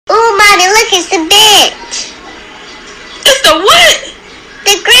It's the bitch. It's the what?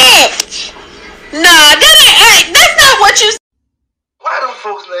 The Grinch. Nah, that's not what you. Why don't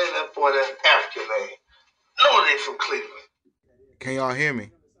folks name that boy that African name? No, they from Cleveland. Can y'all hear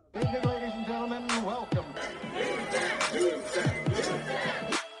me? Ladies and gentlemen, welcome.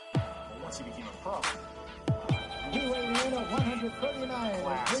 Once he became a pro, he weighed in at 139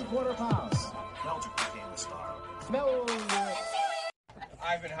 and 3/4 pounds. Meldrick became the star. Meldrick.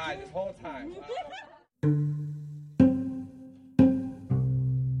 I've been high this whole time.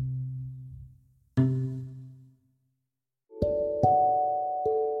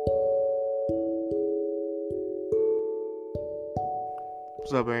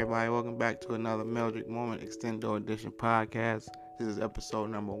 What's up, everybody? Welcome back to another Meldrick Moment Extendo Edition podcast. This is episode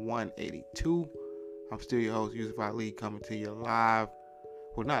number 182. I'm still your host, Yusuf Ali, coming to you live.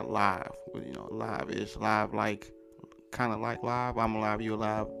 Well, not live, but live-ish. Live like, kind of like live. I'm alive, you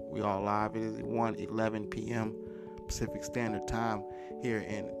alive, we all live. It is 1:11 p.m. Pacific Standard Time here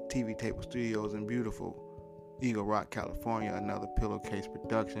in TV Table Studios in beautiful Eagle Rock, California. Another Pillowcase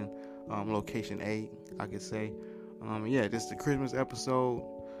production, location A, I could say. This is the Christmas episode.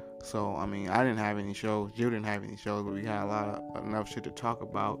 So, I didn't have any shows. Jill didn't have any shows, but we had enough shit to talk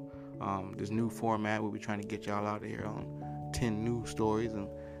about. This new format, we'll be trying to get y'all out of here on 10 news stories. And,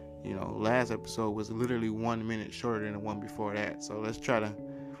 last episode was literally 1 minute shorter than the one before that. So we're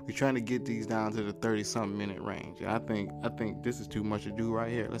trying to get these down to the 30-something minute range. And I think this is too much to do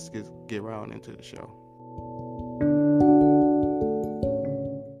right here. Let's just get right on into the show.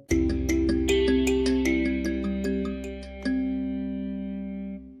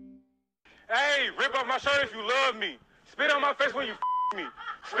 Hey, rip off my shirt if you love me. Spit on my face when you me.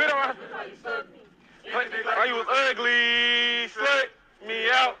 Spit on my face. Why you was ugly? Slut me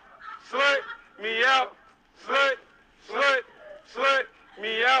out. Slut me out. Slut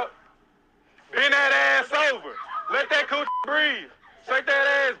me out. Bend that ass over. Let that coochie breathe. Shake that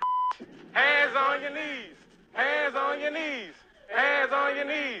ass. Hands on your knees. Hands on your knees. Hands on your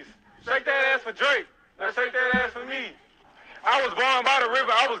knees. Shake that ass for Drake. Now shake that ass for me. I was born by the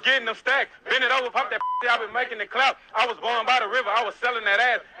river, I was getting them stacked. Bend it over, pop that I've been making it clap. I was born by the river, I was selling that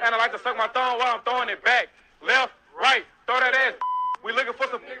ass. And I like to suck my thumb while I'm throwing it back. Left, right, throw that ass. We looking for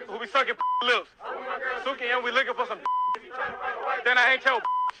some who be sucking lips. Suki and we looking for some then I ain't your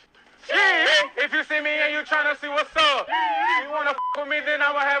yeah. If you see me and you trying to see what's up, you wanna with me, then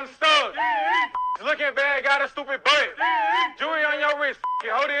I'ma have them stuck. Looking bad, got a stupid butt. Jewelry on your wrist,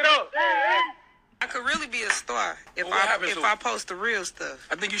 hold it up. I could really be a star if Well, I post the real stuff.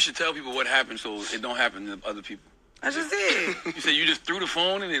 I think you should tell people what happened so it don't happen to other people. I just did. You said you just threw the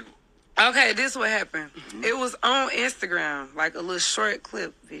phone and it... Okay, this is what happened. Mm-hmm. It was on Instagram, like a little short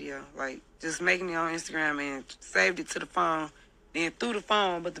clip video, like just making it on Instagram and saved it to the phone, then threw the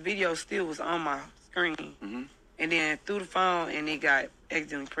phone, but the video still was on my screen. Mm-hmm. And then threw the phone and it got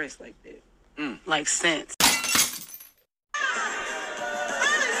accidentally pressed like that. Like sense.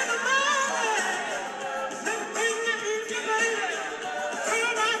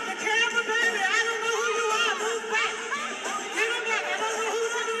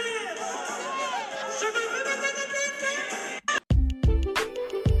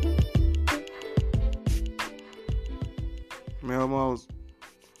 Melmos,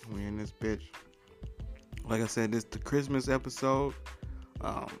 we in this bitch. Like I said, this is the Christmas episode.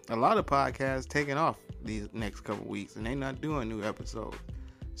 A lot of podcasts taking off these next couple weeks, and they not doing new episodes.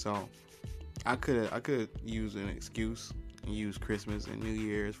 So I could use an excuse and use Christmas and New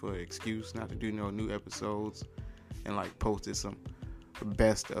Year's for an excuse not to do no new episodes and like posted some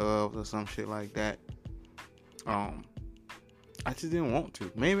best of or some shit like that. I just didn't want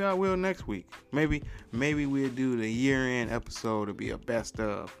to. Maybe I will next week. Maybe we'll do the year-end episode to be a best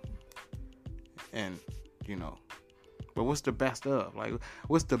of. And, but what's the best of? Like,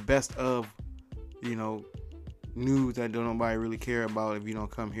 what's the best of, news that don't nobody really care about if you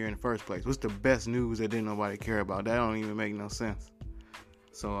don't come here in the first place? What's the best news that didn't nobody care about? That don't even make no sense.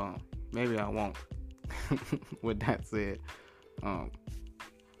 So, maybe I won't. With that said,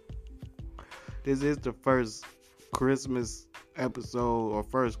 this is the first Christmas episode or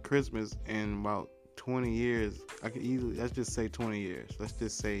first Christmas in about 20 years. I could easily, let's just say 20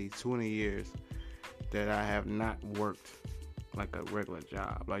 years that I have not worked like a regular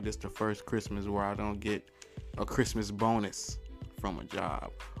job. Like, this the first Christmas where I don't get a Christmas bonus from a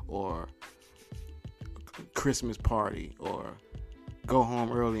job or a Christmas party or go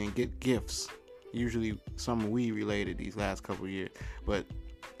home early and get gifts. Usually some weed related these last couple of years, but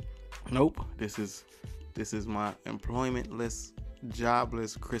nope, this is my employmentless,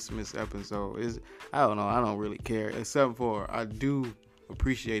 jobless Christmas episode. I don't know, I don't really care, except for I do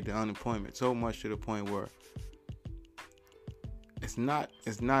appreciate the unemployment so much to the point where it's not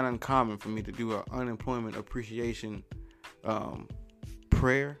uncommon for me to do an unemployment appreciation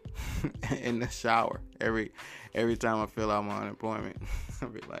prayer in the shower every time I fill out my unemployment. I'll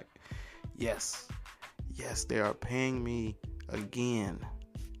be like, yes, they are paying me again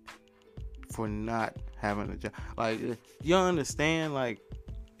for not having a job. Like, you understand? Like,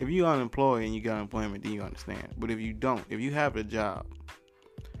 if you're unemployed and you got unemployment, then you understand. But if you don't, if you have a job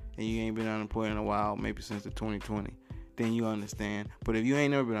and you ain't been unemployed in a while, maybe since the 2020, then you understand. But if you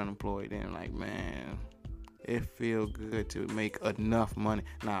ain't never been unemployed, then like, man, it feel good to make enough money.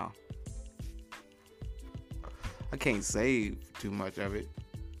 Now, I can't save too much of it,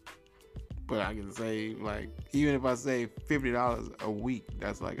 but I can save, like, even if I save $50 a week,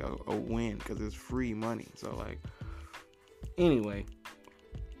 that's like a win because it's free money. So, like, anyway,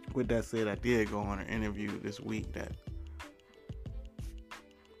 with that said, I did go on an interview this week that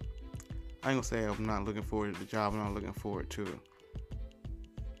I ain't gonna say I'm not looking forward to the job. I'm not looking forward to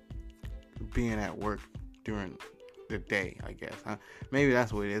being at work during the day, I guess. Maybe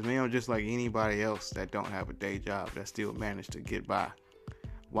that's what it is. Maybe I'm just like anybody else that don't have a day job that still managed to get by.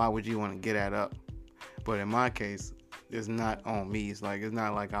 Why would you want to get that up? But in my case, it's not on me. It's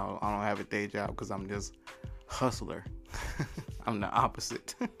not like I don't have a day job because I'm just hustler. I'm the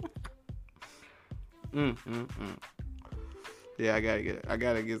opposite. Yeah, I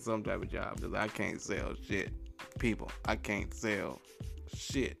gotta get some type of job because I can't sell shit. People, I can't sell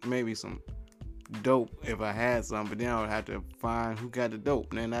shit. Maybe some dope if I had some, but then I would have to find who got the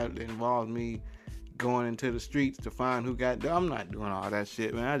dope. And then that involves me going into the streets to find who got dope. I'm not doing all that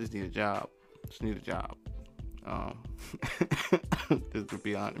shit, man. I just need a job. Just to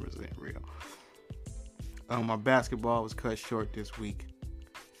be 100% real. My basketball was cut short this week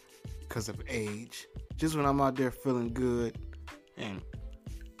because of age. Just when I'm out there feeling good and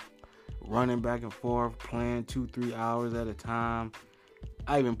running back and forth, playing 2-3 hours at a time.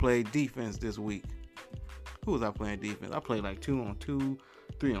 I even played defense this week. Who was I playing defense? I played like 2-on-2,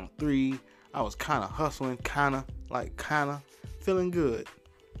 3-on-3. I was kind of hustling, kind of feeling good.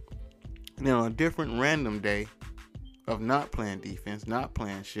 And then on a different random day of not playing defense, not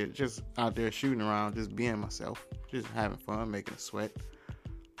playing shit, just out there shooting around, just being myself, just having fun, making a sweat,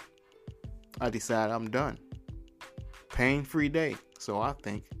 I decided I'm done. Pain-free day. So I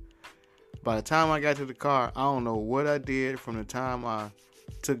think by the time I got to the car, I don't know what I did from the time I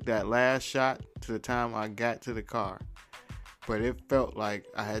took that last shot to the time I got to the car. But it felt like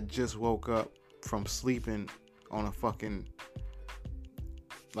I had just woke up from sleeping on a fucking,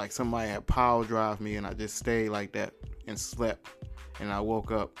 like somebody had power drive me and I just stayed like that and slept. And I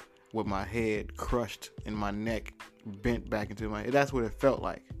woke up with my head crushed and my neck bent back into my head. That's what it felt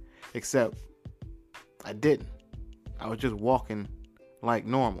like. Except I didn't. I was just walking like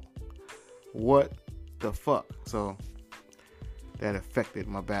normal. What the fuck? So that affected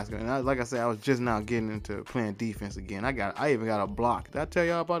my basketball. And like I said, I was just now getting into playing defense again. I even got a block. Did I tell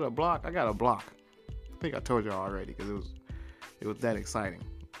y'all about a block? I got a block. I think I told y'all already because it was that exciting.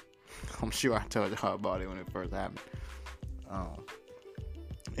 I'm sure I told y'all about it when it first happened.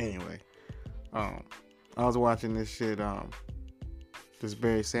 Anyway, I was watching this shit, this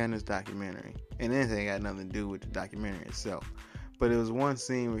Barry Sanders documentary, and this ain't got nothing to do with the documentary itself. But it was one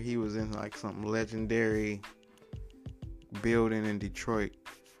scene where he was in like some legendary building in Detroit,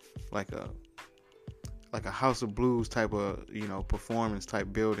 like a House of Blues type of, performance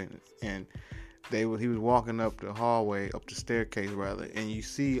type building, and he was walking up the hallway, up the staircase rather, and you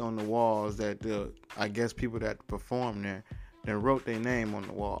see on the walls that I guess people that perform there, they wrote their name on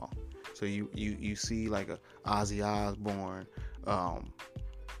the wall. So you see like a Ozzy Osbourne, not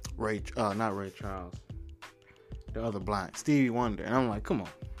Ray Charles, the other blind, Stevie Wonder, and I'm like, come on.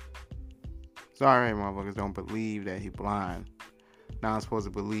 Sorry, motherfuckers don't believe that he blind. Now I'm supposed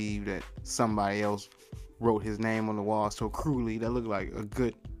to believe that somebody else wrote his name on the wall so cruelly that looked like a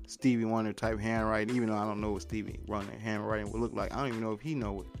good Stevie Wonder type handwriting, even though I don't know what Stevie Wonder handwriting would look like. I don't even know if he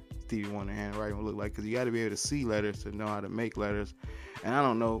know what Stevie Wonder handwriting would look like, because you got to be able to see letters to know how to make letters. And I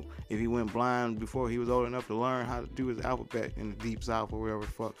don't know if he went blind before he was old enough to learn how to do his alphabet in the Deep South or wherever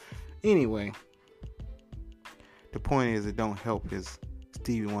the fuck. Anyway, the point is, it don't help his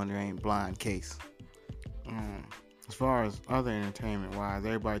Stevie Wonder ain't blind case. As far as other entertainment wise,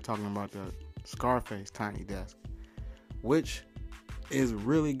 everybody talking about the Scarface Tiny Desk, which is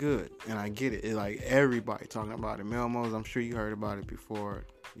really good, and I get it. It's like everybody talking about it. Melmos, I'm sure you heard about it before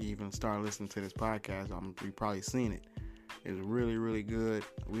you even started listening to this podcast. You probably seen it. It's really, really good.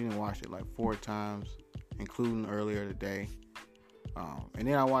 We didn't watch it like 4 times, including earlier today. And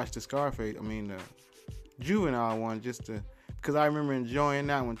then I watched the Juvenile one just to because I remember enjoying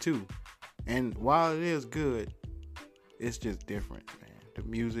that one too. And while it is good, it's just different, man. The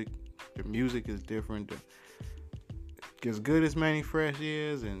music is different. As good as Manny Fresh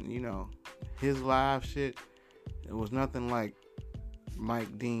is, and his live shit, it was nothing like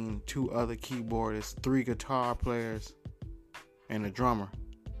Mike Dean, 2 other keyboardists, 3 guitar players, and a drummer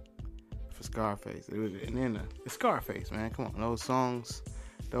for Scarface. It's Scarface, man. Come on, those songs,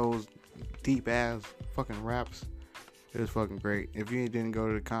 those deep ass fucking raps. It was fucking great. If you didn't go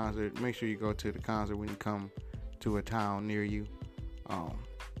to the concert, make sure you go to the concert when you come to a town near you.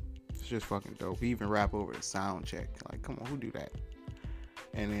 It's just fucking dope. He even rap over the sound check. Like, come on, who do that?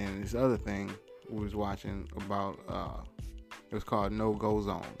 And then this other thing we was watching about, it was called No Go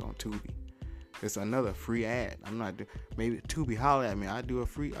Zones on Tubi. It's another free ad. I'm not maybe Tubi holler at me. I do a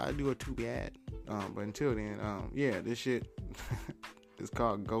Tubi ad. But until then, this shit is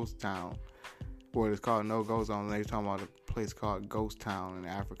called Ghost Town. Or it's called No Go Zone. They're talking about a place called Ghost Town in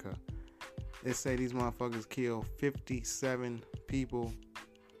Africa. They say these motherfuckers kill 57 people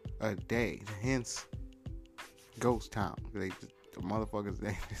a day. Hence, Ghost Town.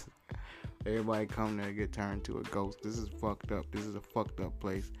 Everybody come there to get turned to a ghost. This is fucked up. This is a fucked up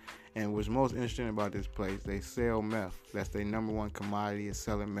place. And what's most interesting about this place, they sell meth. That's their number one commodity, is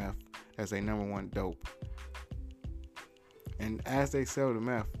selling meth. That's their number one dope. And as they sell the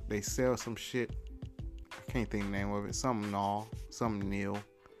meth, they sell some shit. I can't think of the name of it. Something Nil.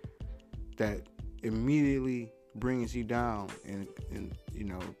 That immediately brings you down and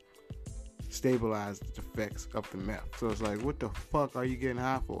stabilize the effects of the meth. So it's like, what the fuck are you getting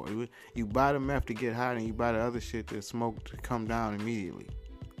high for? You buy the meth to get high, and you buy the other shit to smoke to come down immediately.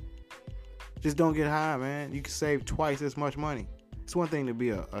 Just don't get high, man. You can save twice as much money. It's one thing to be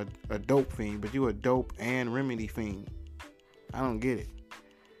a dope fiend, but you a dope and remedy fiend. I don't get it.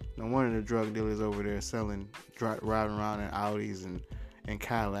 No wonder the drug dealers over there riding around in Audis and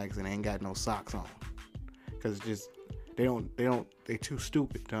Cadillacs and ain't got no socks on. Cause it's just they too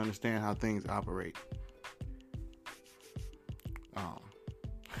stupid to understand how things operate.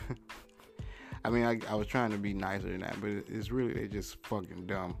 I mean, I was trying to be nicer than that, but it's really, they just fucking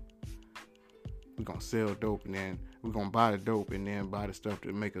dumb. We're gonna sell dope, and then we're gonna buy the dope, and then buy the stuff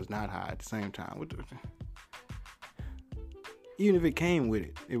to make us not high at the same time. Even if it came with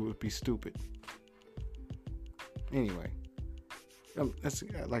it, it would be stupid. Anyway,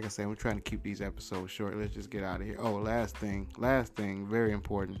 like I said, we're trying to keep these episodes short. Let's just get out of here. Oh, last thing, very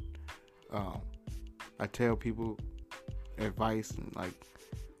important. I tell people advice and like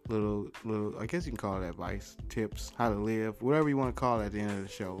little, I guess you can call it advice, tips, how to live, whatever you want to call it at the end of the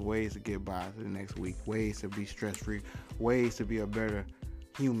show. Ways to get by to the next week. Ways to be stress-free. Ways to be a better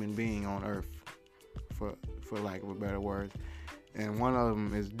human being on earth, for lack of better words. And one of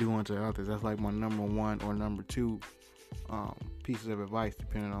them is do unto others. That's like my number 1 or number 2 pieces of advice,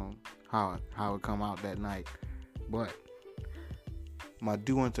 depending on how it come out that night. But my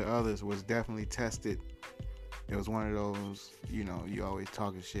do unto others was definitely tested. It was one of those, you always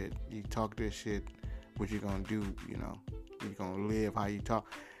talking shit. You talk this shit, what you gonna do, you're gonna live how you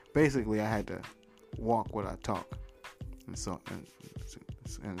talk. Basically, I had to walk what I talk, in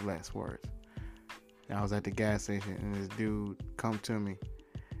less words. And I was at the gas station, and this dude come to me.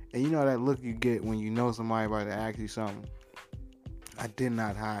 And you know that look you get when you know somebody about to ask you something? I did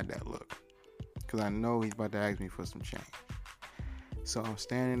not hide that look, because I know he's about to ask me for some change. So I'm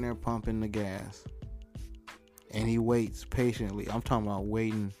standing there pumping the gas, and he waits patiently. I'm talking about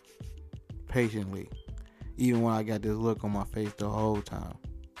waiting patiently, even when I got this look on my face the whole time.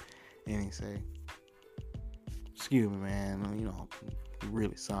 And he say, "Excuse me, man, I'm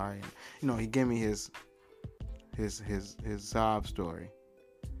really sorry." And, he gave me his sob story.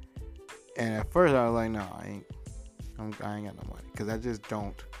 And at first I was like, no, I ain't got no money, because I just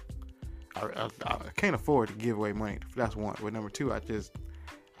don't. I can't afford to give away money. That's one. But number 2, I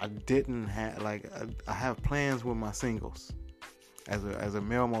didn't have, I have plans with my singles. As a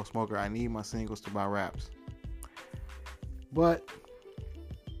Melmo smoker, I need my singles to buy wraps. But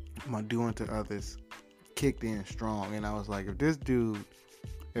my doing to others kicked in strong, and I was like, if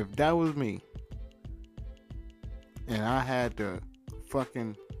that was me, and I had the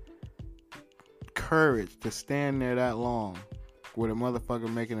fucking courage to stand there that long with a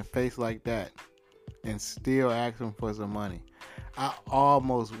motherfucker making a face like that and still ask him for some money, I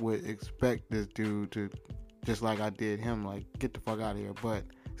almost would expect this dude to, just like I did him, like, get the fuck out of here. But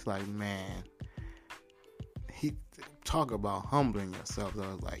it's like, man, he talk about humbling yourself. So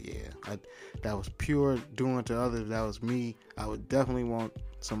I was like, yeah, that was pure doing to others. That was me. I would definitely want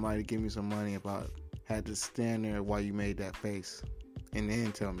somebody to give me some money if I had to stand there while you made that face and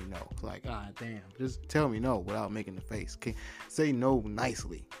then tell me no. Like, damn, just tell me no without making the face. Can't say no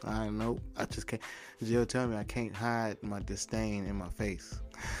nicely. I know, I just can't. Jill tell me I can't hide my disdain in my face.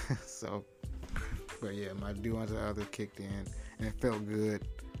 So, but yeah, my do unto others kicked in, and it felt good.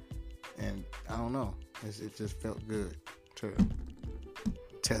 And I don't know, it just felt good to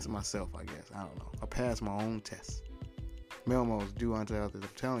test myself, I guess. I don't know. I passed my own test. Melmo's do unto others. I'm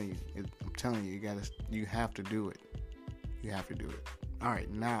telling you, you have to do it. You have to do it. All right,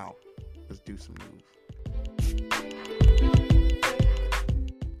 now let's do some news.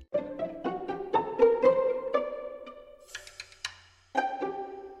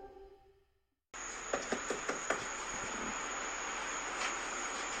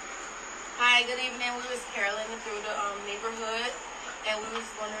 Hi, good evening. We was caroling through the neighborhood, and we was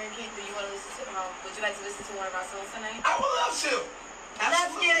wondering, do you want to listen to? Would you like to listen to one of our songs tonight? I would love to.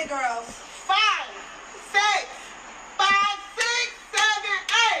 Let's get it, girls. 5, 6, 5, 6, 7,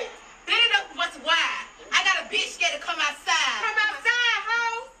 8. Bend it up what's wide. I got a bitch scared to come outside. Come outside,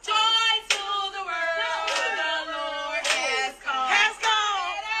 ho. Joy to the world, the Lord has come. Has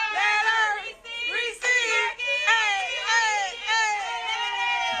gone. Let her receive. Hey, hey,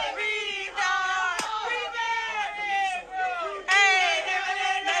 hey. Reborn.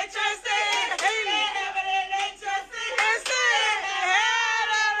 Hey, nature sing. Hey, nature sing. And sing.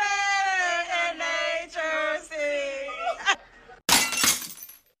 And nature sing.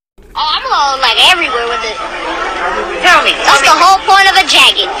 Oh, I'm going like everywhere with it. Tell me. That's the whole point of a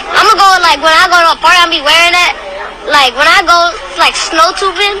jacket. I'm gonna go like when I go to a party, I'll be wearing that. Like when I go like snow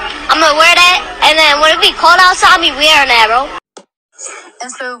tubing, I'm gonna wear that. And then when it be cold outside, I'll be wearing that, bro.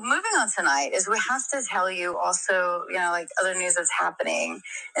 And so moving on tonight is we have to tell you also, like other news that's happening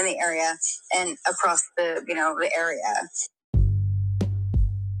in the area and across the area.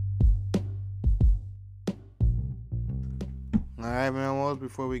 All right, man.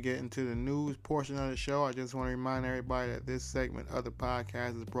 Before we get into the news portion of the show, I just want to remind everybody that this segment of the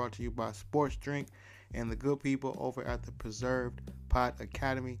podcast is brought to you by Sports Drink and the good people over at the Preserved Pot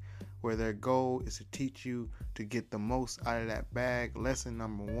Academy, where their goal is to teach you to get the most out of that bag. Lesson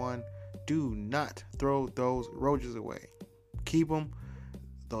number 1, do not throw those roaches away. Keep them.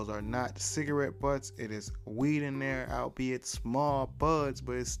 Those are not cigarette butts. It is weed in there, albeit small buds,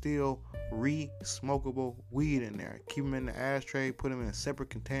 but it's still re-smokable weed in there. Keep them in the ashtray, put them in a separate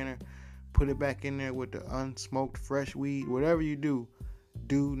container, put it back in there with the unsmoked fresh weed. Whatever you do,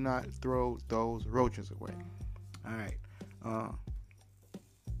 do not throw those roaches away. All right.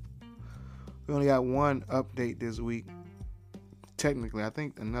 We only got one update this week. Technically, I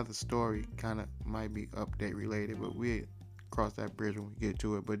think another story kind of might be update related, but we cross that bridge when we get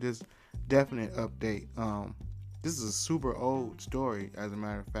to it. But this definite update. This is a super old story, as a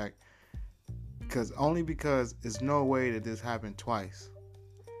matter of fact, because it's no way that this happened twice.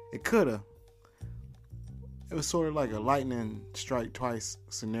 It could have. It was sort of like a lightning strike twice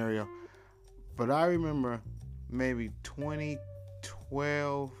scenario. But I remember maybe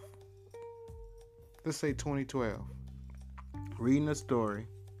 2012. Let's say 2012. Reading a story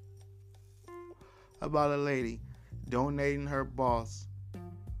about a lady donating her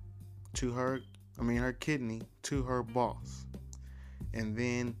kidney to her boss, and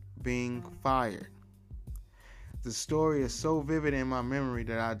then being fired. The story is so vivid in my memory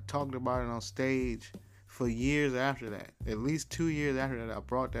that I talked about it on stage for years after that. At least 2 years after that, I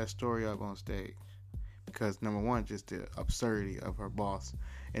brought that story up on stage. Because number one, just the absurdity of her boss.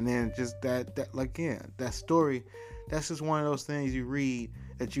 And then just that story, that's just one of those things you read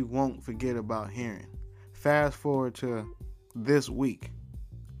that you won't forget about hearing. Fast forward to this week,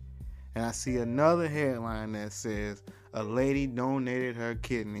 and I see another headline that says a lady donated her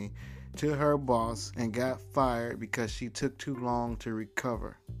kidney to her boss and got fired because she took too long to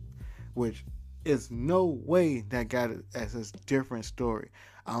recover, which is no way that got it as a different story.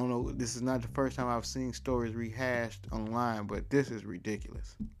 I don't know, this is not the first time I've seen stories rehashed online, but this is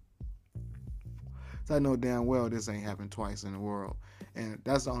ridiculous. So I know damn well this ain't happened twice in the world, and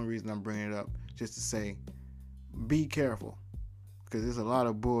that's the only reason I'm bringing it up, just to say, be careful, because there's a lot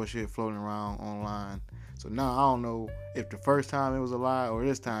of bullshit floating around online. So now I don't know if the first time it was a lie or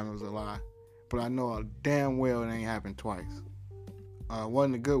this time it was a lie, but I know damn well it ain't happened twice.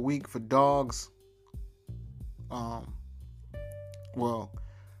 Wasn't a good week for dogs. Well,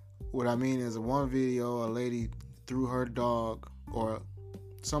 what I mean is, in one video, a lady threw her dog, or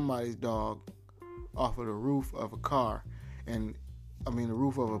somebody's dog, off of the roof of a car, the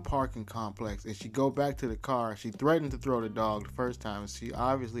roof of a parking complex, and she go back to the car. She threatened to throw the dog the first time, and she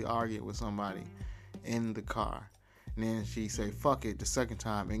obviously argued with somebody in the car. And then she say, fuck it, the second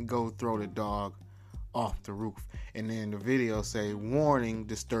time, and go throw the dog off the roof. And then the video say, warning,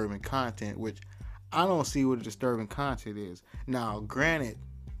 disturbing content, which I don't see what disturbing content is. Now, granted,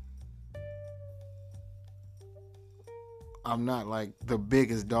 I'm not like the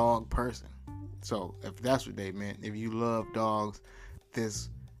biggest dog person. So if that's what they meant, if you love dogs, this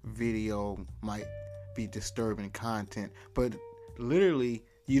video might be disturbing content. But literally,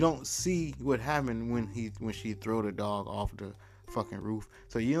 you don't see what happened when she threw the dog off the fucking roof.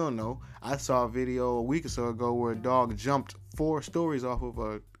 So you don't know. I saw a video a week or so ago where a dog jumped 4 stories off of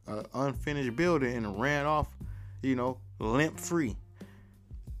a unfinished building and ran off, limp free.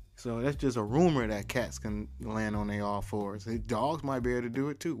 So that's just a rumor that cats can land on their all fours. Dogs might be able to do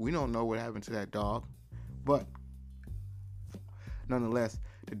it too. We don't know what happened to that dog, but nonetheless,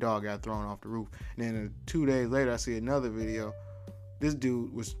 the dog got thrown off the roof. And then 2 days later, I see another video. This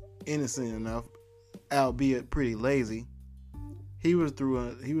dude was innocent enough, albeit pretty lazy. He was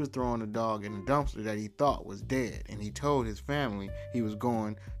throwing a dog in a dumpster that he thought was dead, and he told his family he was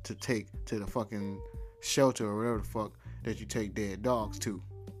going to take to the fucking shelter or whatever the fuck that you take dead dogs to.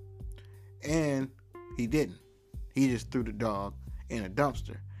 And he didn't. He just threw the dog in a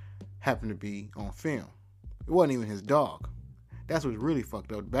dumpster. Happened to be on film. It wasn't even his dog. That's what's really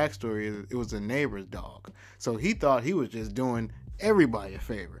fucked up. The backstory is it was a neighbor's dog. So he thought he was just doing everybody a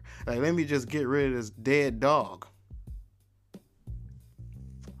favor. Like, let me just get rid of this dead dog.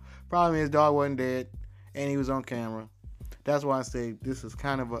 Problem is, his dog wasn't dead, and he was on camera. That's why I say this is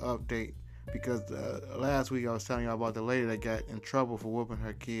kind of an update, because last week I was telling y'all about the lady that got in trouble for whooping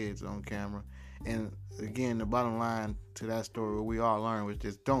her kids on camera. And again, the bottom line to that story, what we all learned, was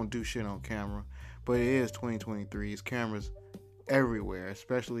just don't do shit on camera. But it is 2023. It's cameras everywhere,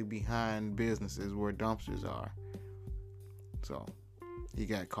 especially behind businesses where dumpsters are. So he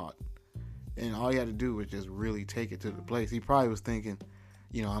got caught, and all he had to do was just really take it to the place. He probably was thinking,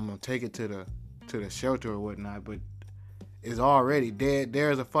 I'm gonna take it to the shelter or whatnot, but it's already dead.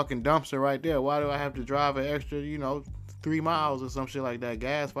 There's a fucking dumpster right there. Why do I have to drive an extra 3 miles or some shit like that?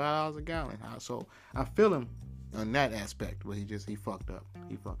 Gas $5 a gallon. So I feel him on that aspect, but he fucked up.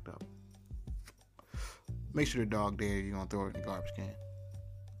 Make sure the dog dead if you're gonna throw it in the garbage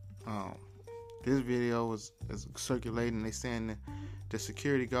can. This video is circulating. They saying that the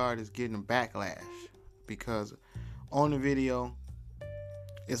security guard is getting a backlash because on the video,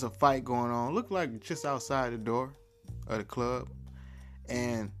 it's a fight going on. Look like just outside the door of the club,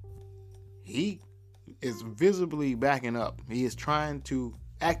 and he is visibly backing up. He is trying to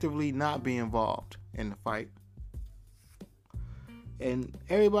actively not be involved in the fight, and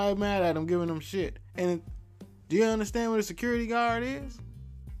everybody mad at him, giving him shit. And do you understand what a security guard is?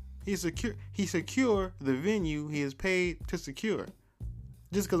 He secure the venue he is paid to secure.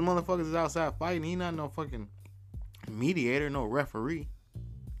 Just because motherfuckers is outside fighting, he not no fucking mediator, no referee.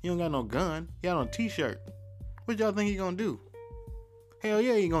 He don't got no gun. He got on a t-shirt. What y'all think he gonna do? Hell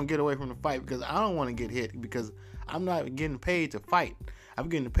yeah, he gonna get away from the fight, because I don't want to get hit, because I'm not getting paid to fight. I'm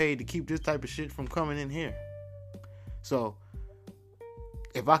getting paid to keep this type of shit from coming in here. So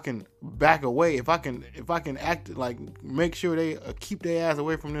if I can back away, if I can act like, make sure they keep their ass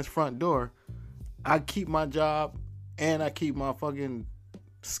away from this front door, I keep my job and I keep my fucking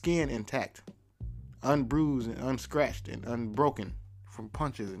skin intact, unbruised and unscratched and unbroken from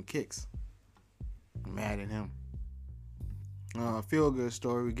punches and kicks. I'm mad at him. Feel good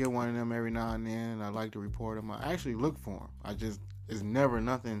story. We get one of them every now and then, and I like to report them. I actually look for them. It's never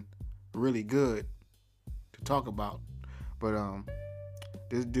nothing really good to talk about. But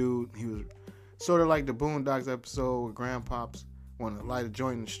this dude, he was sort of like the Boondocks episode where grandpops want to light a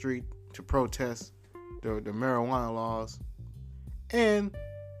joint in the street to protest the marijuana laws. And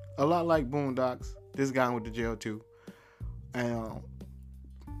a lot like Boondocks, this guy went to jail too. And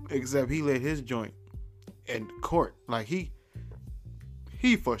except he lit his joint in court. Like he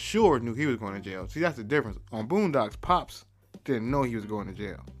for sure knew he was going to jail. See, that's the difference. On Boondocks, Pops didn't know he was going to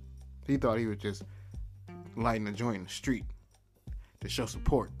jail. He thought he was just lighting a joint in the street to show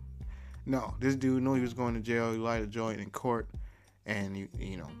support. No, this dude knew he was going to jail. He lighted a joint in court, and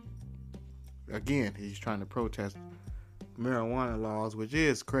again, he's trying to protest marijuana laws, which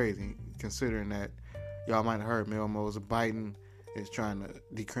is crazy considering that y'all might have heard Moses Biden is trying to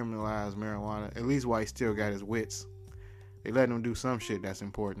decriminalize marijuana, at least while he still got his wits. They let him do some shit that's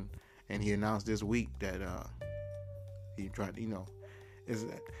important, and he announced this week that he tried,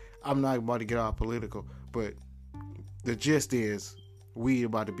 I'm not about to get all political, but the gist is weed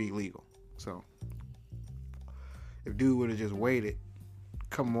about to be legal. So if dude would have just waited a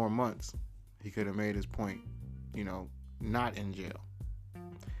couple more months, he could have made his point, not in jail.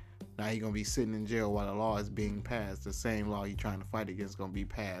 Now he gonna be sitting in jail while the law is being passed. The same law he trying to fight against is gonna be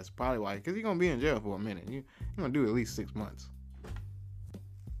passed. Probably why, because he gonna be in jail for a minute. You gonna do at least 6 months.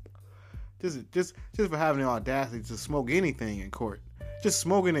 Just for having the audacity to smoke anything in court. Just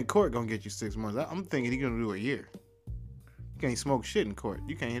smoking in court gonna get you 6 months. I'm thinking he gonna do a year. You can't smoke shit in court.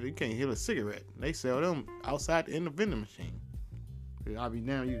 You can't hit a cigarette. They sell them outside in the vending machine. I'll be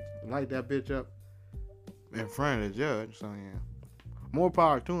damn, you light that bitch up in front of the judge. So yeah, more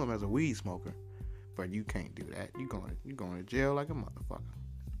power to him as a weed smoker. But you can't do that. You going to jail like a motherfucker.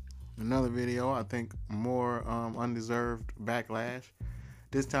 Another video, I think more undeserved backlash.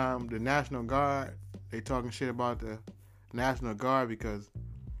 This time, the National Guard, they talking shit about the National Guard because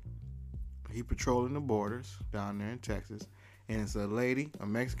he patrolling the borders down there in Texas. And it's a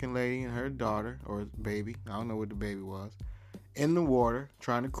Mexican lady and her daughter, or baby, I don't know what the baby was, in the water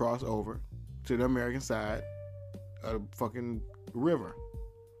trying to cross over to the American side of the fucking river.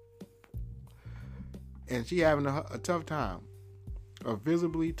 And she having a tough time, a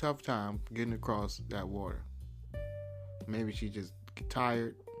visibly tough time getting across that water. Maybe she just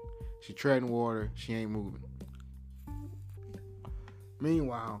tired, she treading water, she ain't moving.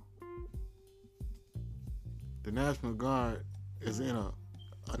 Meanwhile, the National Guard is in a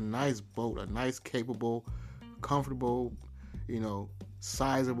nice boat, a nice, capable, comfortable,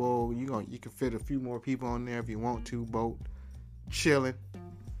 sizable. You can fit a few more people on there if you want to. Boat, chilling,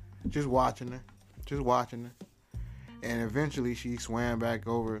 just watching her. And eventually, she swam back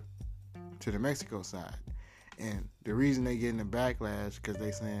over to the Mexico side. And the reason they getting the backlash because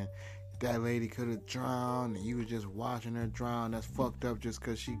they saying that lady could have drowned and you was just watching her drown. That's fucked up just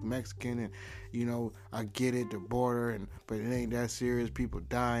because she Mexican and, I get it, the border, but it ain't that serious. People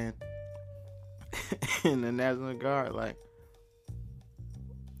dying. And the National Guard,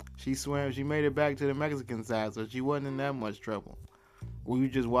 she swam, she made it back to the Mexican side, so she wasn't in that much trouble. We were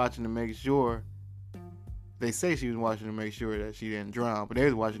just watching to make sure. They say she was watching to make sure that she didn't drown, but they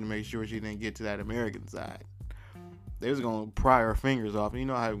was watching to make sure she didn't get to that American side. They was gonna pry her fingers off. You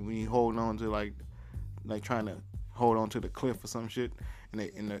know how when you hold on to like trying to hold on to the cliff or some shit,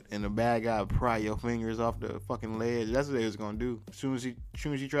 and the bad guy pry your fingers off the fucking ledge. That's what they was gonna do. As soon as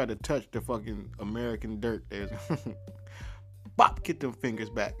she tried to touch the fucking American dirt, they was bop, get them fingers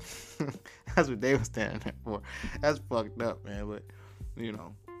back. That's what they was standing there for. That's fucked up, man. But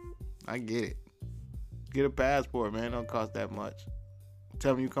I get it. Get a passport, man. It don't cost that much.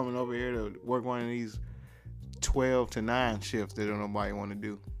 Tell me you coming over here to work one of these 12 to 9 shifts that don't nobody want to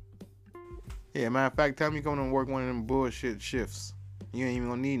do. Yeah, matter of fact, tell me you coming to work one of them bullshit shifts. You ain't even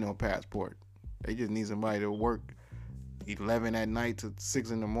gonna need no passport. They just need somebody to work 11 at night to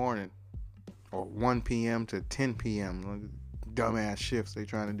 6 in the morning. Or 1 p.m. to 10 p.m. Dumbass shifts they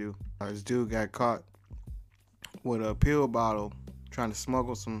trying to do. This dude got caught with a pill bottle trying to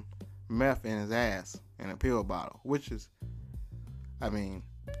smuggle some meth in his ass in a pill bottle, which is,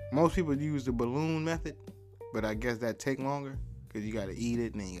 most people use the balloon method, but I guess that take longer because you got to eat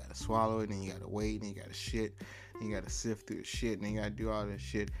it and then you got to swallow it and then you got to wait and then you got to shit and you got to sift through the shit and then you got to do all this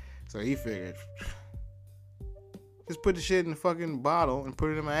shit. So he figured, just put the shit in the fucking bottle and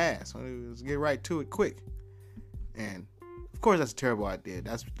put it in my ass. Let's get right to it quick. And of course that's a terrible idea.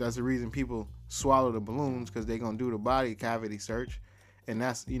 That's the reason people swallow the balloons, because they gonna do the body cavity search, and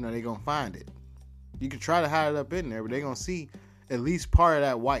that's they gonna find it. You can try to hide it up in there, but they gonna see at least part of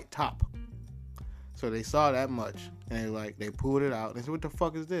that white top. So they saw that much, and they pulled it out and they said, "What the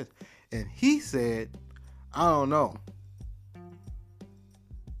fuck is this?" And he said, "I don't know.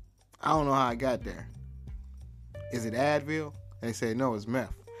 I don't know how I got there. Is it Advil?" And they said, "No, it's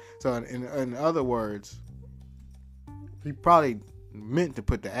meth." So in other words, he probably meant to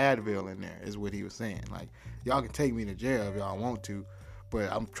put the Advil in there, is what he was saying. Y'all can take me to jail if y'all want to,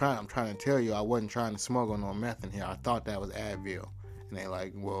 but I'm trying to tell you I wasn't trying to smuggle no meth in here. I thought that was Advil. And they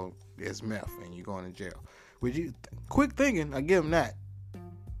well, it's meth and you going to jail. Quick thinking, I give him that.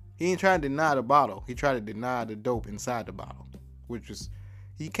 He ain't trying to deny the bottle. He tried to deny the dope inside the bottle, which was,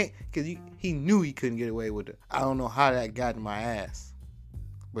 he can't, because he knew he couldn't get away with it. I don't know how that got in my ass.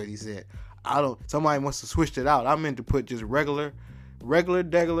 But he said, somebody must have switched it out. I meant to put just regular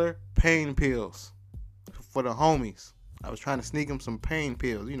pain pills for the homies. I was trying to sneak them some pain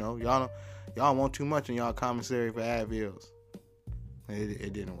pills. Y'all want too much in y'all commissary for Advils.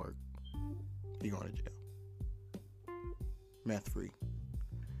 It didn't work. He going to jail. Meth free.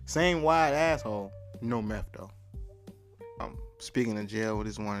 Same wide asshole. No meth though. Speaking of jail,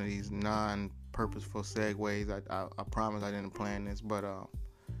 this is one of these non-purposeful segues. I promise I didn't plan this, but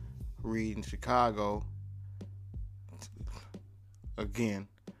read in Chicago. Again,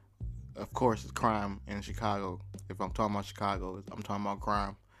 of course, it's crime in Chicago. If I'm talking about Chicago, I'm talking about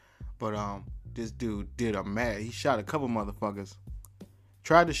crime. But this dude did he shot a couple motherfuckers.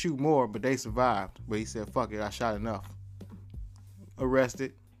 Tried to shoot more, but they survived. But he said, fuck it, I shot enough.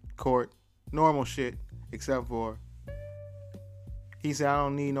 Arrested, court, normal shit, except for he said, I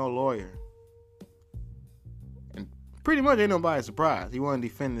don't need no lawyer. And pretty much ain't nobody surprised. He wanted to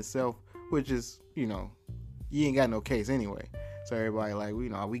defend himself, which is, you ain't got no case anyway. So everybody like,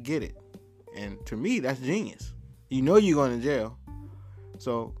 we get it. And to me, that's genius. You know you're going to jail.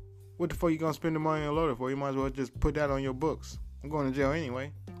 So what the fuck you going to spend the money on a lawyer for? You might as well just put that on your books. I'm going to jail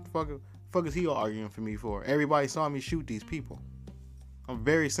anyway. Fuck is he arguing for me for? Everybody saw me shoot these people. I'm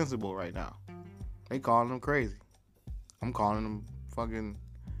very sensible right now. They calling them crazy. I'm calling them fucking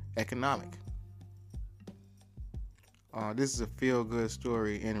economic. This is a feel-good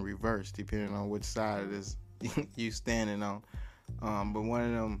story in reverse, depending on which side of this you standing on. But one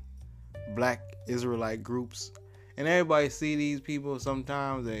of them black Israelite groups, and everybody see these people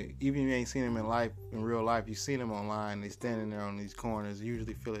sometimes. Even if you ain't seen them in real life, you seen them online. They standing there on these corners,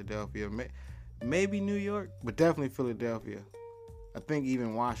 usually Philadelphia, maybe New York, but definitely Philadelphia. I think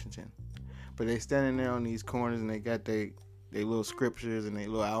even Washington. But they standing there on these corners and they got their little scriptures and their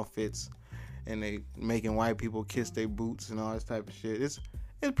little outfits, and they making white people kiss their boots and all this type of shit. It's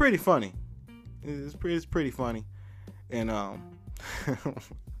pretty funny. It's pretty funny. And I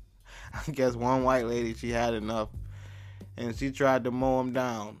guess one white lady, she had enough, and she tried to mow them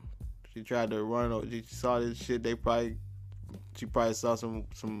down. She tried to run over. She saw this shit. She probably saw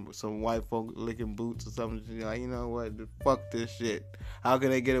some white folk licking boots or something. She's like, you know what? Fuck this shit. How can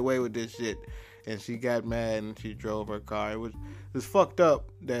they get away with this shit? And she got mad and she drove her car. It was fucked up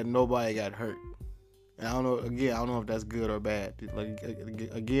that nobody got hurt. And I don't know if that's good or bad. Like,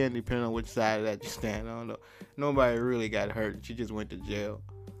 again, depending on which side of that you stand, I don't know. Nobody really got hurt. She just went to jail.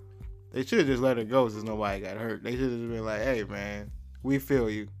 They should have just let her go since nobody got hurt. They should have been like, hey, man, we feel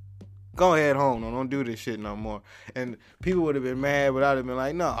you. Go ahead home. Don't do this shit no more. And people would have been mad, but I'd have been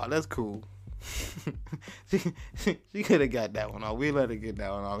like, no, that's cool. she could have got that one off. We let her get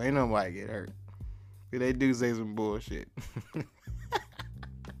that one off. Ain't nobody get hurt. They do say some bullshit.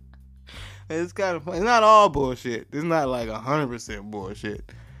 It's kind of fun. It's not all bullshit. It's not like 100%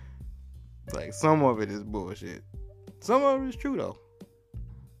 bullshit. Like, some of it is bullshit. Some of it is true, though.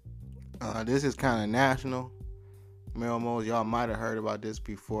 This is kind of national. Melmos, y'all might have heard about this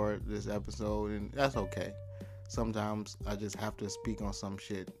before this episode, and that's okay. Sometimes I just have to speak on some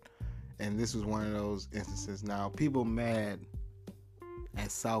shit. And this was one of those instances. Now, people mad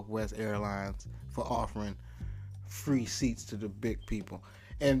at Southwest Airlines for offering free seats to the big people.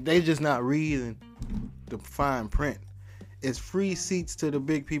 And they just not reading the fine print. It's free seats to the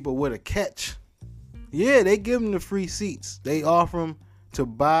big people with a catch. Yeah, they give them the free seats. They offer them to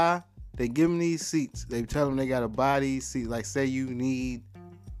buy. They give them these seats. They tell them they got to buy these seats. Like, say you need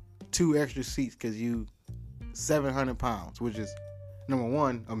 2 extra seats because you 700 pounds, which is, number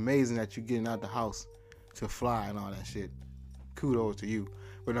one, amazing that you getting out the house to fly and all that shit. Kudos to you.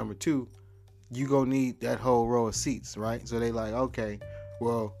 But number 2, you gonna need that whole row of seats, right? So they like, okay,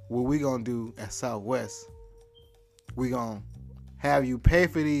 well, what we gonna do at Southwest, we gonna have you pay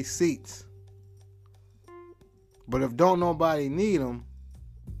for these seats. But if don't nobody need them,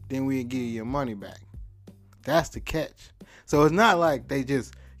 then we'll give you your money back. That's the catch. So it's not like they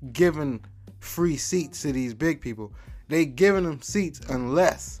just giving free seats to these big people. They giving them seats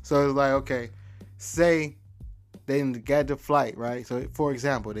unless. So it's like, okay, say they got the flight, right? So for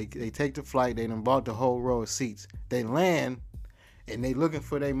example, they take the flight, they done bought the whole row of seats. They land and they looking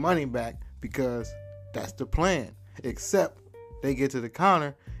for their money back because that's the plan. Except they get to the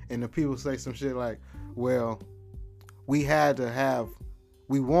counter and the people say some shit like, well, we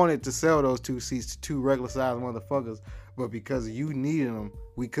wanted to sell those 2 seats to 2 regular size motherfuckers, but because you needed them,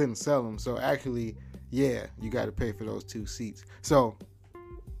 we couldn't sell them. So actually, yeah, you got to pay for those 2 seats. So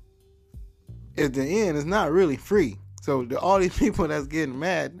at the end, it's not really free. So all these people that's getting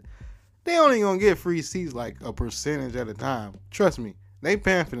mad, they only gonna get free seats like a percentage at a time. Trust me, they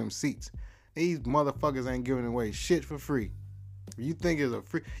paying for them seats. These motherfuckers ain't giving away shit for free. You think it's a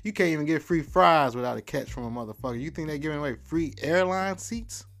free? You can't even get free fries without a catch from a motherfucker. You think they giving away free airline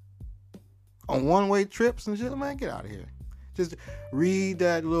seats on one-way trips and shit? Man, get out of here. Just read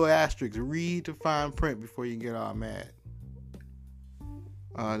that little asterisk. Read the fine print before you get all mad.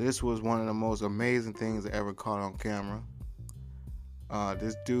 This was one of the most amazing things I ever caught on camera.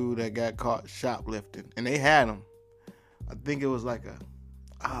 This dude that got caught shoplifting, and they had him. I think it was like a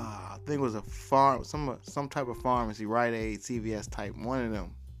farm, some type of pharmacy, Rite Aid, CVS type, one of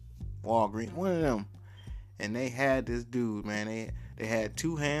them, Walgreens, one of them. And they had this dude, man. They had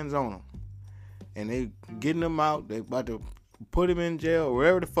 2 hands on him, and they getting him out. They about to put him in jail,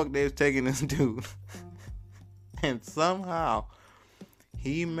 wherever the fuck they was taking this dude. And somehow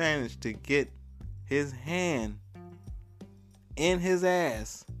he managed to get his hand in his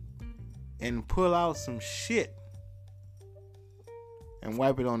ass and pull out some shit and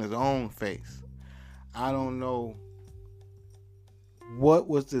wipe it on his own face. I don't know what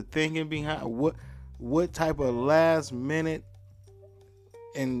was the thinking behind, what type of last minute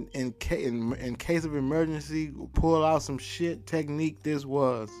in case of emergency pull out some shit technique this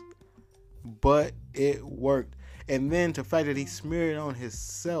was, but it worked. And then the fact that he smeared it on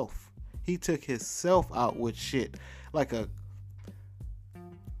himself, he took himself out with shit like a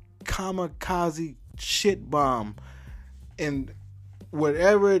kamikaze shit bomb, and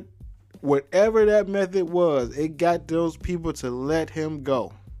whatever that method was, it got those people to let him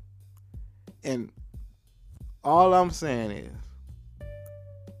go. And all I'm saying is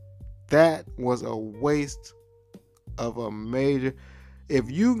that was a waste of a major. If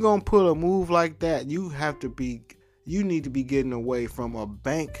you gonna pull a move like that, you need to be getting away from a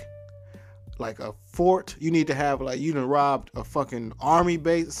bank, like a fort. You need to have, like, you done robbed a fucking army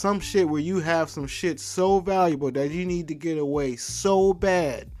base, some shit where you have some shit so valuable that you need to get away so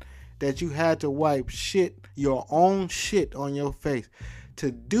bad that you had to wipe your own shit on your face. To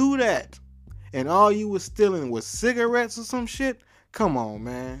do that, and all you was stealing was cigarettes or some shit, come on,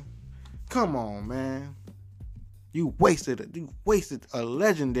 man. You wasted a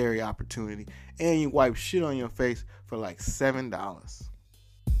legendary opportunity, and you wiped shit on your face for like $7.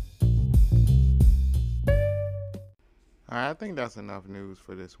 Alright, I think that's enough news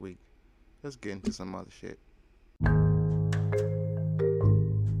for this week. Let's get into some other shit.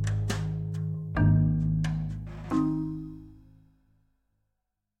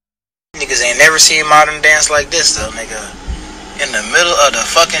 Niggas ain't never seen modern dance like this though, nigga. In the middle of the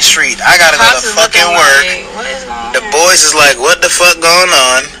fucking street. I gotta go to fucking work. The boys is like, what the fuck going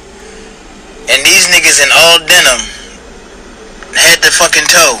on? And these niggas in all denim, head to fucking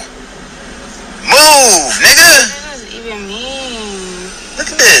toe. Move, nigga! What does this even mean?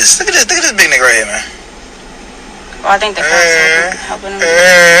 Look at this big nigga right here, man. Oh, I think the cops helping him.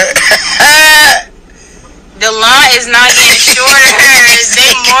 The line is not getting shorter.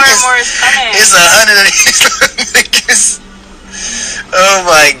 More and more is coming. It's 100 of these little niggas. Oh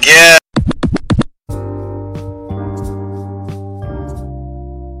my god.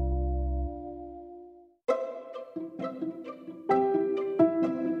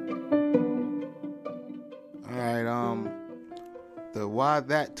 Alright, the why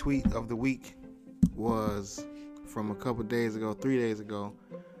that tweet of the week was from a couple days ago, 3 days ago.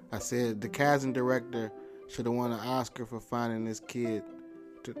 I said the casting director should have won an Oscar for finding this kid.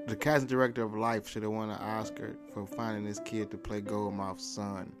 The casting director of Life should have won an Oscar for finding this kid to play Goldmouth's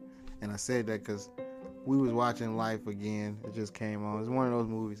son. And I said that because we was watching Life again. It just came on. It's one of those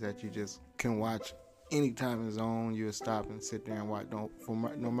movies that you just can watch anytime it's on. You'll stop and sit there and watch.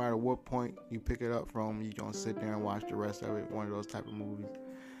 No matter what point you pick it up from, you don't sit there and watch the rest of it. One of those type of movies.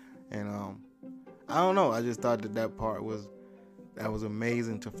 And I don't know. I just thought that part was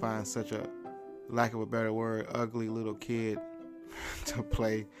amazing to find such a, lack of a better word, ugly little kid to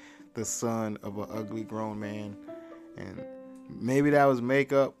play the son of an ugly grown man. And maybe that was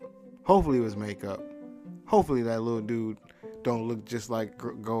makeup. Hopefully it was makeup. Hopefully that little dude don't look just like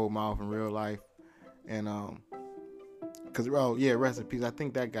Goldmouth in real life. And cause rest in peace. I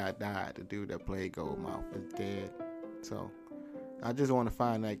think that guy died. The dude that played Goldmouth is dead. So I just want to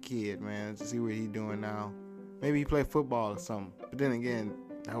find that kid, man, to see what he's doing now. Maybe he played football or something. But then again,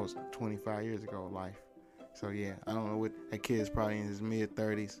 that was 25 years ago, Life. So yeah, I don't know what, that kid is probably in his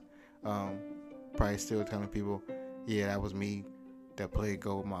mid-30s. Probably still telling people, yeah, that was me that played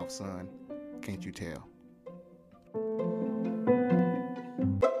Goldmouth's son. Can't you tell?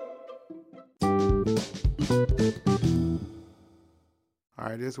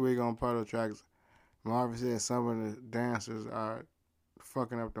 Alright, this week on Puddle Tracks, Marvin said some of the dancers are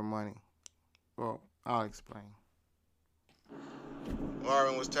fucking up the money. Well, I'll explain.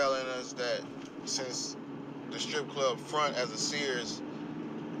 Marvin was telling us that since the strip club front as a Sears,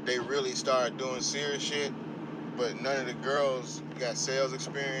 they really started doing Sears shit, but none of the girls got sales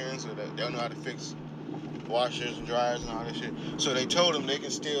experience or they don't know how to fix washers and dryers and all that shit. So they told them they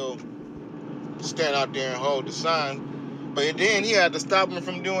can still stand out there and hold the sign. But then he had to stop them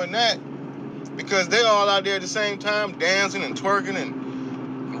from doing that because they all out there at the same time dancing and twerking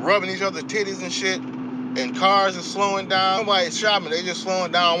and rubbing each other's titties and shit. And cars are slowing down. Nobody's shopping. They just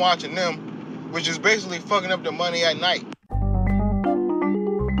slowing down watching them, which is basically fucking up the money at night. They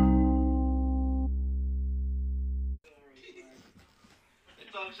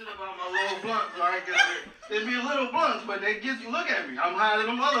talk shit about my little blunt, so I ain't get it. It'd be a little blunts, but they get you. Look at me. I'm higher than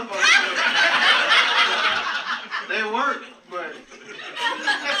them motherfuckers. They work, but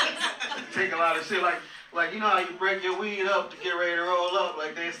take a lot of shit. Like you know how you break your weed up to get ready to roll up.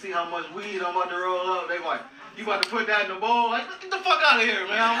 Like they see how much weed I'm about to roll up. They like, you about to put that in the bowl? Like, get the fuck out of here,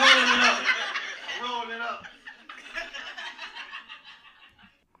 man. I'm rolling it up. I'm rolling it up.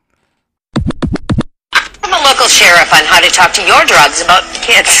 I'm a local sheriff on how to talk to your drugs about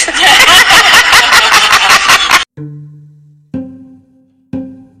kids.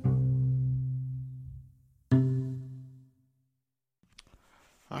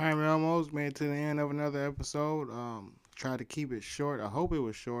 Alright, we almost made it to the end of another episode. Tried to keep it short. I hope it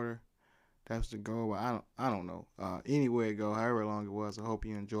was shorter. That's the goal, but I don't know. Anywhere it go, however long it was, I hope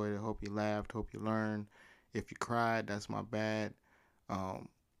you enjoyed it. I hope you laughed. Hope you learned. If you cried, that's my bad.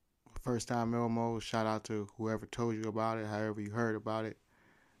 First time Elmo, shout out to whoever told you about it, however you heard about it.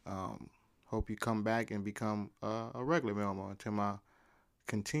 Hope you come back and become a regular Melmo. To my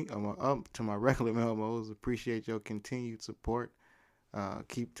regular Melmos, appreciate your continued support.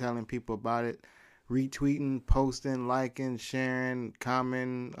 Keep telling people about it, retweeting, posting, liking, sharing,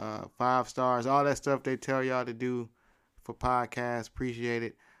 commenting, 5 stars, all that stuff they tell y'all to do for podcasts. Appreciate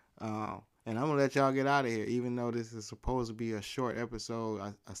it. And I'm gonna let y'all get out of here. Even though this is supposed to be a short episode,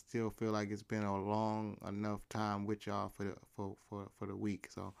 I still feel like it's been a long enough time with y'all for the week.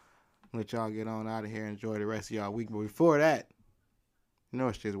 So I'm gonna let y'all get on out of here. Enjoy the rest of y'all week. But before that, you know,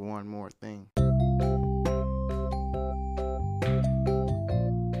 it's just one more thing.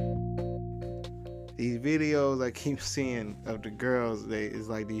 These videos I keep seeing of the girls, it's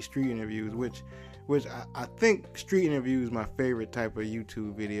like these street interviews, which I think street interviews is my favorite type of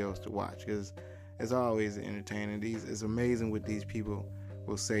YouTube videos to watch because it's always entertaining. It's amazing what these people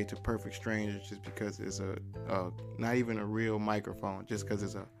will say to perfect strangers just because it's a not even a real microphone, just because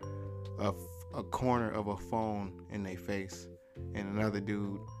it's a corner of a phone in their face and another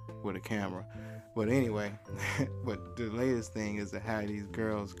dude with a camera. But anyway, but the latest thing is to have these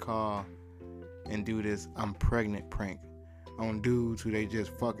girls call and do this "I'm pregnant" prank on dudes who they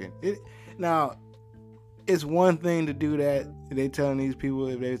just fucking. Now, it's one thing to do that. They telling these people,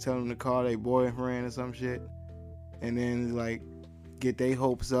 if they tell them to call their boyfriend or some shit, and then like get their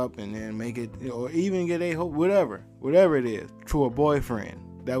hopes up and then make it, or even get their hope, whatever it is, to a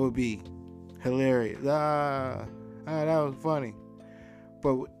boyfriend. That would be hilarious. That was funny.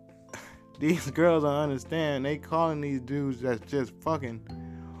 But these girls, I understand, they calling these dudes that's just fucking,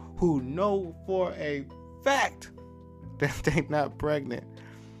 who know for a fact that they not pregnant.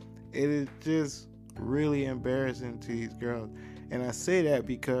 It is just really embarrassing to these girls. And I say that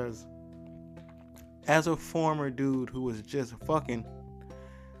because as a former dude who was just fucking,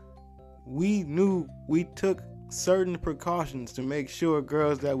 we knew we took certain precautions to make sure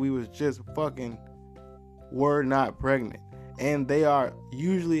girls that we was just fucking were not pregnant. And they are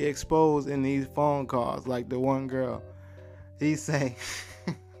usually exposed in these phone calls. Like the one girl, he say,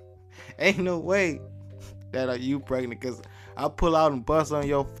 ain't no way that you pregnant, because I'll pull out and bust on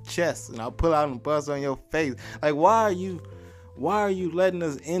your chest and I'll pull out and bust on your face. Like, why are you letting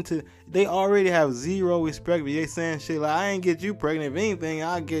us into? They already have zero respect, but they saying shit like, I ain't get you pregnant. If anything,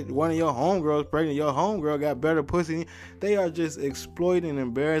 I'll get one of your homegirls pregnant. Your homegirl got better pussy. They are just exploiting and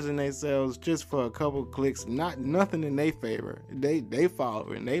embarrassing themselves just for a couple clicks. Nothing in their favor. They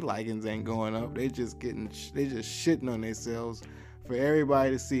following, they likings ain't going up. They just shitting on themselves for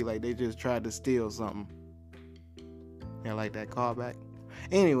everybody to see, like they just tried to steal something. Yeah, like that callback.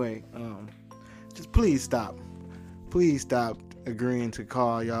 Anyway, just please stop agreeing to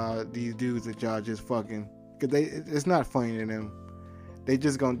call y'all these dudes that y'all just fucking, because it's not funny to them. They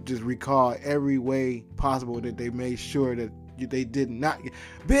just gonna just recall every way possible that they made sure that they did not get,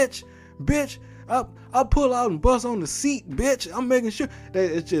 bitch, I'll pull out and bust on the seat, bitch. I'm making sure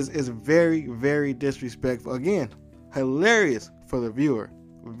that it's very, very disrespectful. Again, hilarious for the viewer.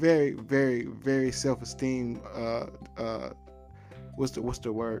 Very, very, very self-esteem. What's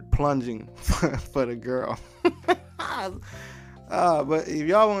the word? Plunging for the girl. But if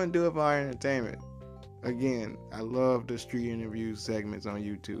y'all want to do it for our entertainment, again, I love the street interview segments on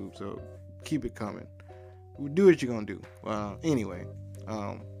YouTube. So keep it coming. Do what you're gonna do. Anyway,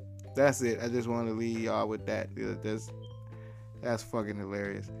 that's it. I just wanted to leave y'all with that. That's fucking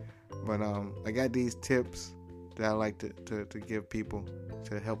hilarious. But I got these tips that I like to give people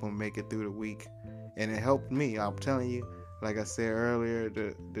to help them make it through the week, and it helped me. I'm telling you, like I said earlier,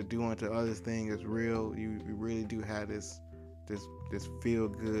 the do unto others thing is real. You really do have this feel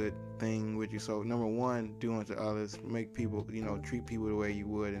good thing with you. So number one, do unto others. Make people, treat people the way you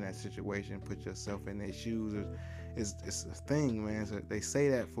would in that situation. Put yourself in their shoes. It's a thing, man. So they say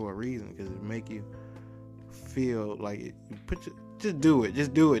that for a reason, because it make you feel like just do it.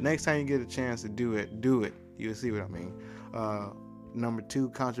 Just do it. Next time you get a chance to do it, do it. You'll see what I mean. Number 2,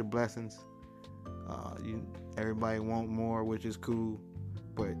 count your blessings. Everybody want more, which is cool,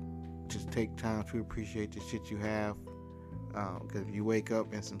 but just take time to appreciate the shit you have. Because if you wake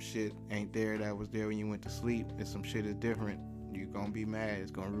up and some shit ain't there that was there when you went to sleep, and some shit is different, you're gonna be mad.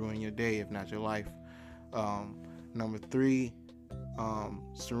 It's gonna ruin your day, if not your life. Number 3,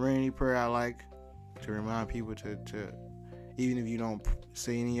 serenity prayer. I like to remind people to even if you don't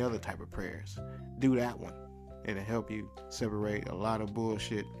say any other type of prayers, do that one. It'll help you separate a lot of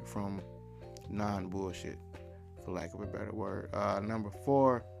bullshit from non-bullshit, for lack of a better word. Number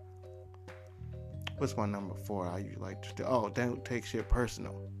 4. What's my number 4? I usually like to do. Oh, don't take shit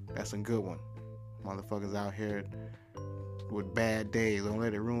personal. That's a good one. Motherfuckers out here with bad days, don't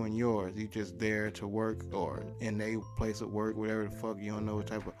let it ruin yours. You just there to work or in their place of work, whatever the fuck. You don't know what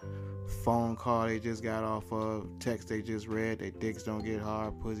type of phone call they just got off of, text they just read. Their dicks don't get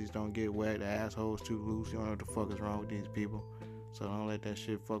hard, pussies don't get wet, the assholes too loose. You don't know what the fuck is wrong with these people. So don't let that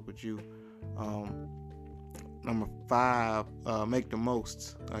shit fuck with you. Number 5, make the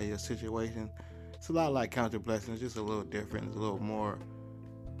most of your situation. It's a lot like count your blessings, just a little different. It's a little more,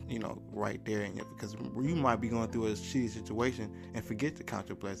 right there in you, because you might be going through a shitty situation and forget to count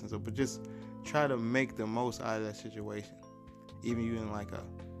your blessings. But just try to make the most out of that situation. Even you in like a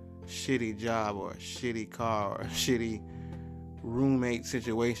shitty job or a shitty car or a shitty roommate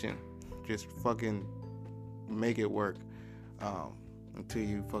situation, just fucking make it work until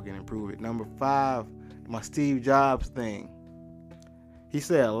you fucking improve it. Number 5, my Steve Jobs thing. He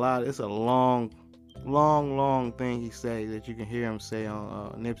said a lot. It's a long thing he say that you can hear him say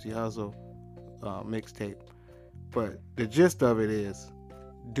on Nipsey Hussle mixtape. But the gist of it is,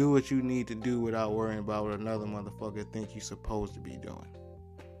 do what you need to do without worrying about what another motherfucker think you're supposed to be doing.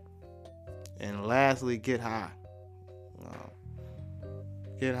 And lastly, get high.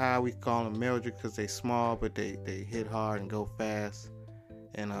 Get high. We call them Meldrick because they small, but they hit hard and go fast.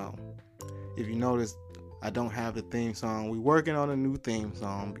 And if you notice, I don't have the theme song. We're working on a new theme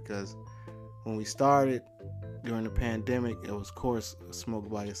song because when we started during the pandemic, it was, of course, Smoke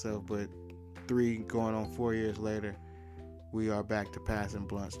By Yourself, but 3 going on 4 years later, we are back to passing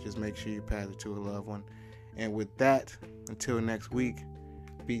blunts. Just make sure you pass it to a loved one. And with that, until next week,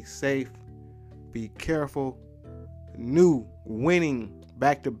 be safe, be careful. New winning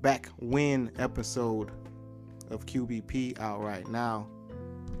back-to-back win episode of QBP out right now.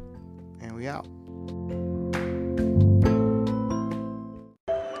 And we out.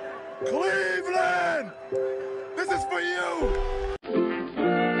 Cleveland! This is for you!